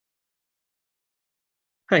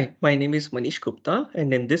Hi, my name is Manish Gupta,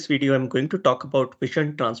 and in this video, I'm going to talk about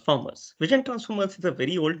vision transformers. Vision transformers is a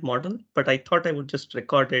very old model, but I thought I would just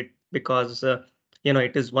record it because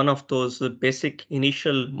it is one of those basic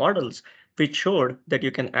initial models which showed that you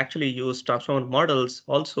can actually use transformer models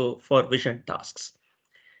also for vision tasks.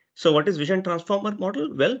 So what is vision transformer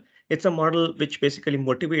model? Well, it's a model which basically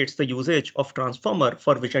motivates the usage of transformer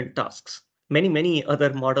for vision tasks. Many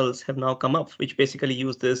other models have now come up which basically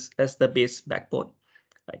use this as the base backbone.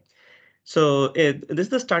 Right. So this is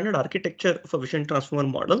the standard architecture of a vision transformer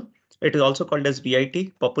model. It is also called as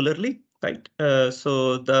VIT popularly, right?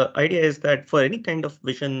 So the idea is that for any kind of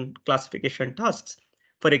vision classification tasks,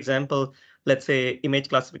 for example, let's say image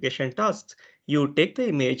classification tasks, you take the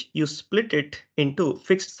image, you split it into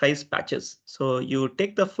fixed size patches. So you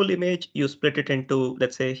take the full image, you split it into,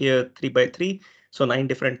 let's say here 3 by 3, so 9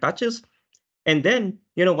 different patches. And then,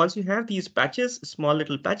 once you have these patches, small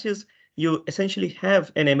little patches, you essentially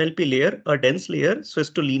have an MLP layer, a dense layer, so as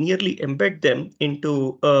to linearly embed them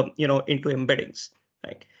into embeddings.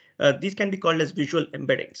 Right? These can be called as visual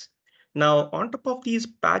embeddings. Now, on top of these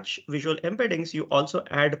patch visual embeddings, you also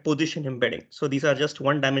add position embedding. So these are just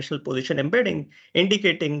one-dimensional position embedding,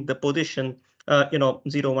 indicating the position, 0,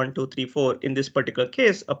 1, 2, 3, 4 in this particular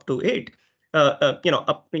case, up to 8. Well,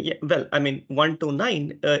 I mean, 1 to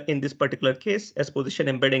 9 in this particular case as position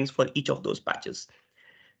embeddings for each of those patches.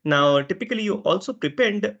 Now, typically, you also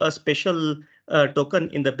prepend a special token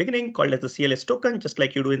in the beginning called as the CLS token, just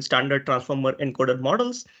like you do in standard transformer encoder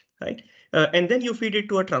models, right? And then you feed it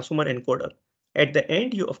to a transformer encoder. At the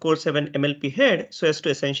end, you, of course, have an MLP head so as to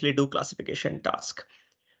essentially do classification task.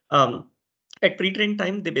 Um, at pre-train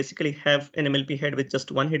time, they basically have an MLP head with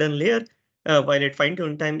just one hidden layer. While at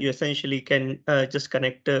fine-tune time, you essentially can just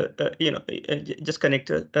connect, the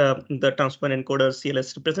transformer encoder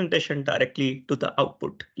CLS representation directly to the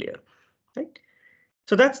output layer, right?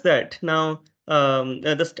 So that's that. Now,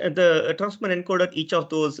 the transformer encoder, each of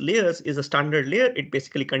those layers is a standard layer. It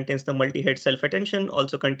basically contains the multi-head self-attention,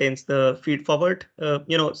 also contains the feed-forward,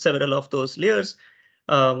 several of those layers.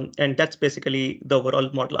 And that's basically the overall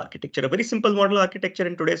model architecture. A very simple model architecture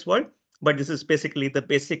in today's world, but this is basically the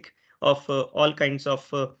basic of all kinds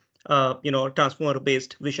of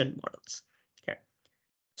transformer-based vision models. Okay.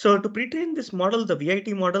 So to pre-train this model, the VIT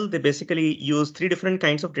model, they basically use 3 different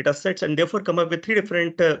kinds of data sets and therefore come up with 3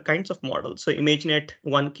 different kinds of models. So ImageNet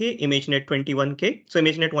 1K, ImageNet 21K. So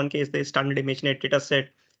ImageNet 1K is the standard ImageNet data set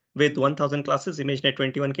with 1000 classes. ImageNet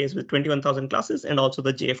 21K is with 21,000 classes, and also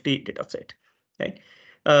the JFT data set. Right?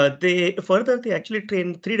 They actually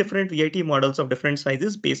train 3 different VIT models of different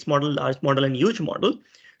sizes: base model, large model, and huge model.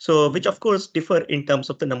 So which of course differ in terms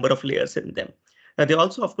of the number of layers in them. They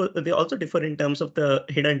also differ in terms of the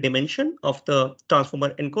hidden dimension of the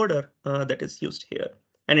transformer encoder that is used here,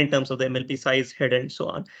 and in terms of the MLP size, head, and so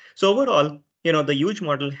on. So overall, the huge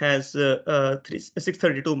model has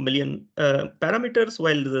 632 million parameters,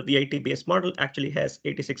 while the VIT-based model actually has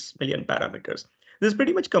 86 million parameters. This is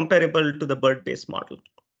pretty much comparable to the BERT-based model,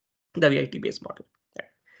 the VIT-based model.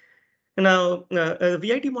 Now,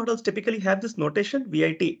 VIT models typically have this notation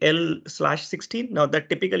VIT L/16. Now, that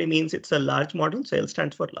typically means it's a large model, so L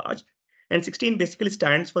stands for large, and 16 basically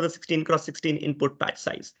stands for the 16 cross 16 input patch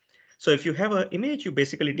size. So if you have an image, you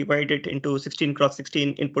basically divide it into 16 cross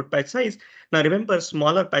 16 input patch size. Now, remember,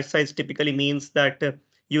 smaller patch size typically means that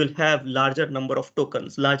you will have larger number of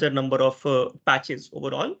tokens, larger number of patches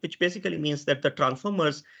overall, which basically means that the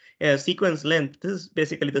transformers sequence length, this is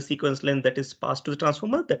basically the sequence length that is passed to the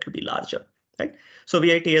transformer, that will be larger, right? So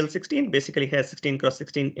VITL16 basically has 16 cross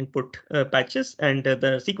 16 input patches, and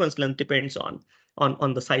the sequence length depends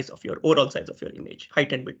on the size of your overall size of your image,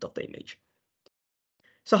 height and width of the image.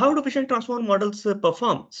 So how do vision transformer models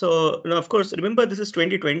perform? So of course, remember this is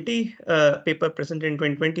 2020 paper presented in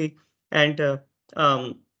 2020, and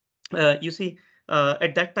you see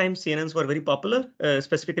at that time, CNNs were very popular,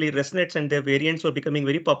 specifically ResNets and their variants were becoming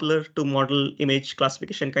very popular to model image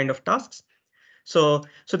classification kind of tasks. So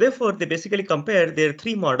therefore, they basically compare their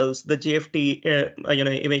 3 models: the JFT,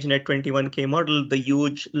 ImageNet 21K model, the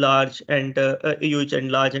huge, large, and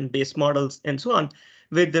large and base models, and so on,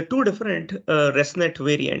 with the 2 different ResNet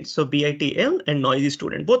variants. So BITL and noisy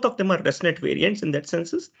student. Both of them are ResNet variants in that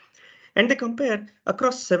senses. And they compare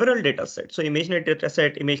across several data sets. So ImageNet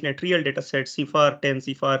dataset, ImageNet real dataset, CFAR 10,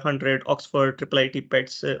 CFAR 100, Oxford, IIIT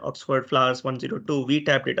PETS, Oxford FLARS 102,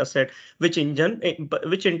 VTAB dataset, which in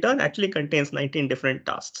turn actually contains 19 different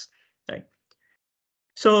tasks. Right.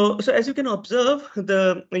 So as you can observe,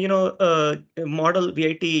 the model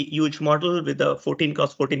VIT huge model with a 14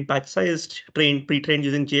 cross 14 patch sized pre-trained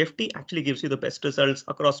using JFT actually gives you the best results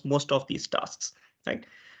across most of these tasks. Right.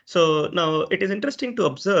 So now it is interesting to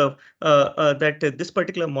observe that this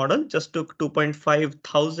particular model just took 2.5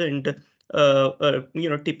 thousand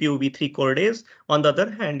TPU v3 core days. On the other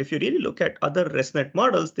hand, if you really look at other ResNet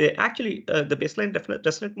models, they actually the baseline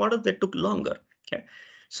ResNet models, they took longer. Okay,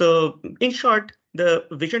 so in short, the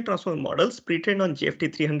vision transformer models pre-trained on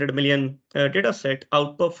GFT 300 million dataset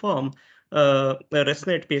outperform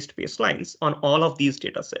ResNet-based baselines on all of these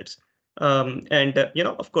datasets.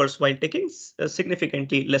 Of course, while taking a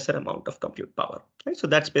significantly lesser amount of compute power. Right? So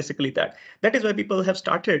that's basically that. That is why people have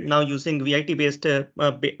started now using VIT-based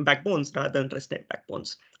backbones rather than ResNet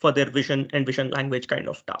backbones for their vision and vision language kind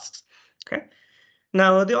of tasks. Okay.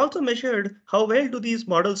 Now, they also measured how well do these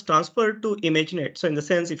models transfer to ImageNet. So in the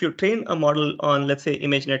sense, if you train a model on, let's say,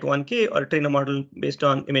 ImageNet 1K or train a model based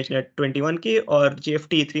on ImageNet 21K or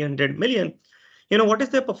GFT 300 million, what is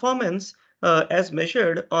their performance as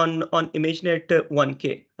measured on ImageNet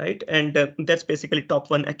 1K, right? And that's basically top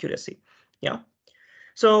one accuracy. Yeah.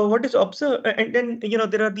 So what is observed, and then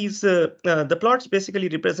there are these the plots basically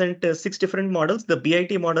represent 6 different models. The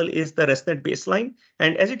BIT model is the ResNet baseline,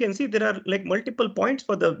 and as you can see, there are like multiple points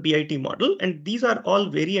for the BIT model, and these are all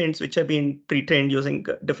variants which have been pre-trained using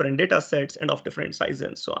different data sets and of different sizes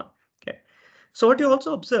and so on. Okay. So what you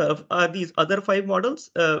also observe are these other 5 models,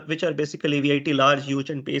 which are basically VIT large, huge,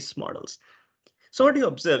 and base models. So what do you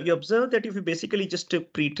observe? You observe that if you basically just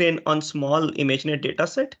pre-train on small ImageNet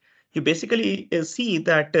dataset, you basically see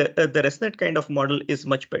that the ResNet kind of model is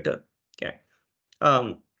much better. Okay.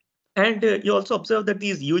 And you also observe that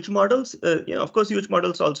these huge models, of course, huge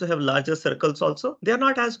models also have larger circles also. They're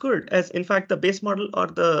not as good as, in fact, the base model or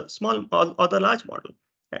the small or the large model.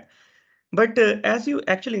 Okay. But as you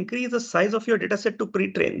actually increase the size of your dataset to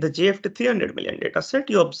pre-train the GFT 300 million dataset,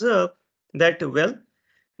 you observe that, well,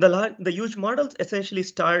 the huge models essentially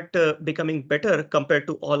start becoming better compared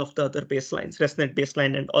to all of the other baselines, ResNet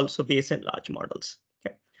baseline and also base and large models.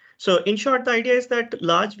 Okay. So in short, the idea is that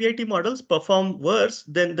large VIT models perform worse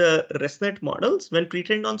than the ResNet models when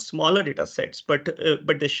pre-trained on smaller data sets, but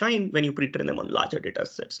they shine when you pre-train them on larger data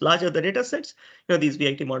sets. Larger the data sets, these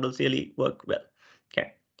VIT models really work well.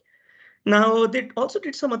 Okay. Now, they also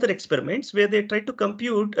did some other experiments where they tried to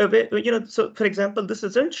compute, so for example, this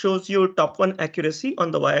result shows you top one accuracy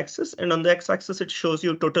on the y-axis, and on the x-axis, it shows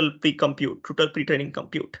you total pre-training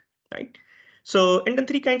compute, right? So, and then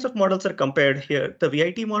 3 kinds of models are compared here, the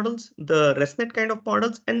VIT models, the ResNet kind of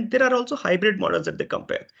models, and there are also hybrid models that they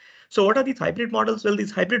compare. So what are these hybrid models? Well,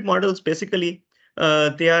 these hybrid models basically,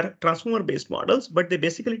 they are transformer-based models, but they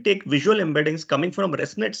basically take visual embeddings coming from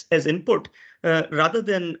ResNets as input rather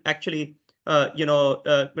than actually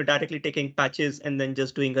directly taking patches and then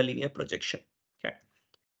just doing a linear projection. Okay.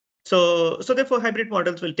 So therefore, hybrid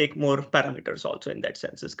models will take more parameters also in that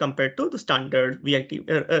sense as compared to the standard VIT,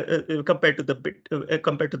 compared to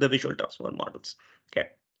the visual transformer models. Okay.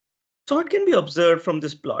 So what can be observed from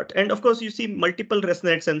this plot? And of course, you see multiple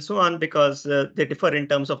ResNets and so on because they differ in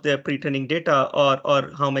terms of their pre-training data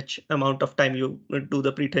or how much amount of time you do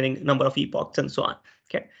the pre-training number of epochs and so on.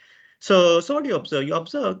 Okay. So what do you observe? You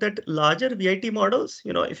observe that larger VIT models,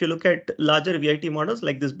 if you look at larger VIT models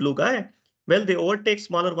like this blue guy, well, they overtake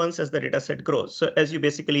smaller ones as the data set grows. So as you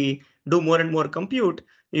basically do more and more compute,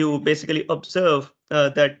 you basically observe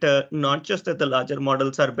that not just that the larger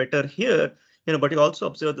models are better here, but you also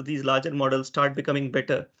observe that these larger models start becoming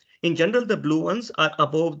better. In general, the blue ones are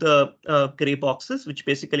above the gray boxes, which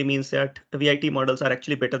basically means that VIT models are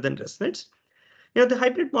actually better than ResNets. The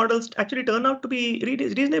hybrid models actually turn out to be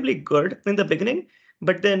reasonably good in the beginning,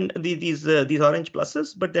 but then these orange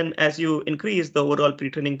pluses. But then as you increase the overall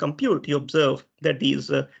pre-training compute, you observe that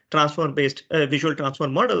these transform-based visual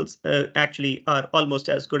transform models actually are almost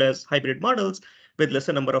as good as hybrid models with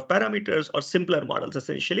lesser number of parameters or simpler models.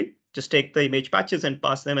 Essentially, just take the image patches and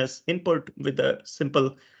pass them as input with a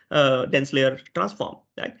simple dense layer transform.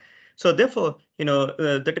 Right? So therefore,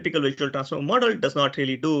 the typical visual transform model does not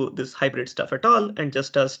really do this hybrid stuff at all and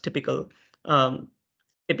just does typical patch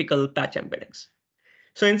embeddings.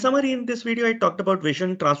 So in summary, in this video, I talked about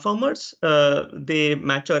vision transformers. They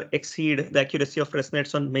match or exceed the accuracy of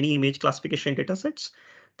ResNets on many image classification datasets.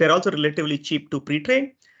 They're also relatively cheap to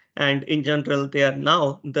pre-train. And in general, they are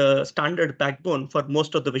now the standard backbone for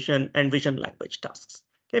most of the vision and vision language tasks.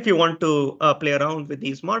 If you want to play around with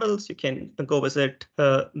these models, you can go visit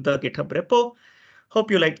the GitHub repo.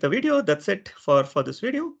 Hope you liked the video. That's it for this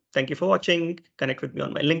video. Thank you for watching. Connect with me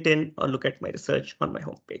on my LinkedIn or look at my research on my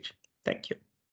homepage. Thank you.